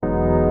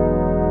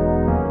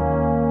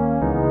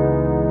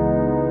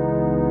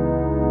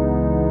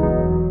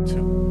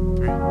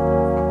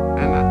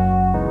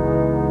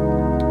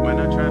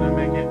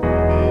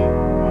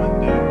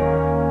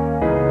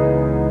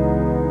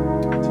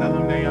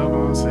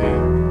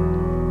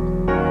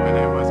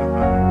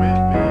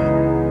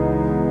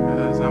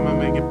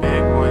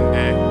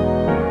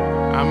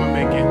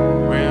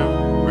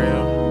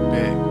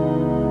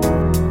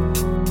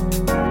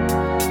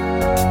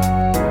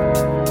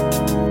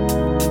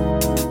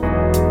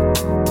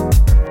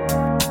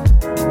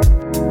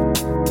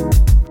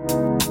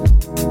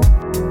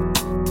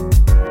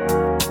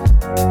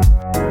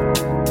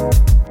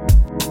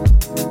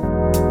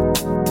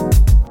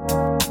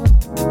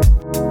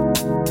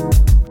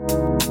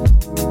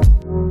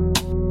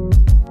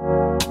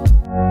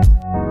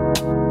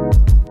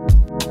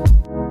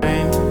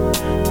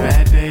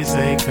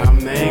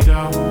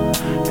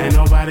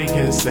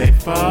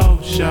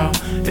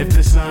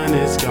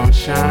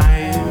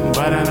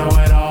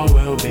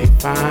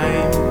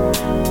time.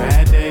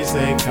 Bad days,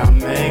 they come,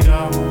 they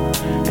go.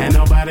 And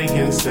nobody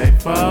can say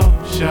for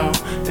sure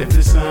if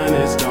the sun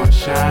is gonna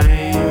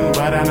shine.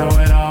 But I know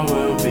it all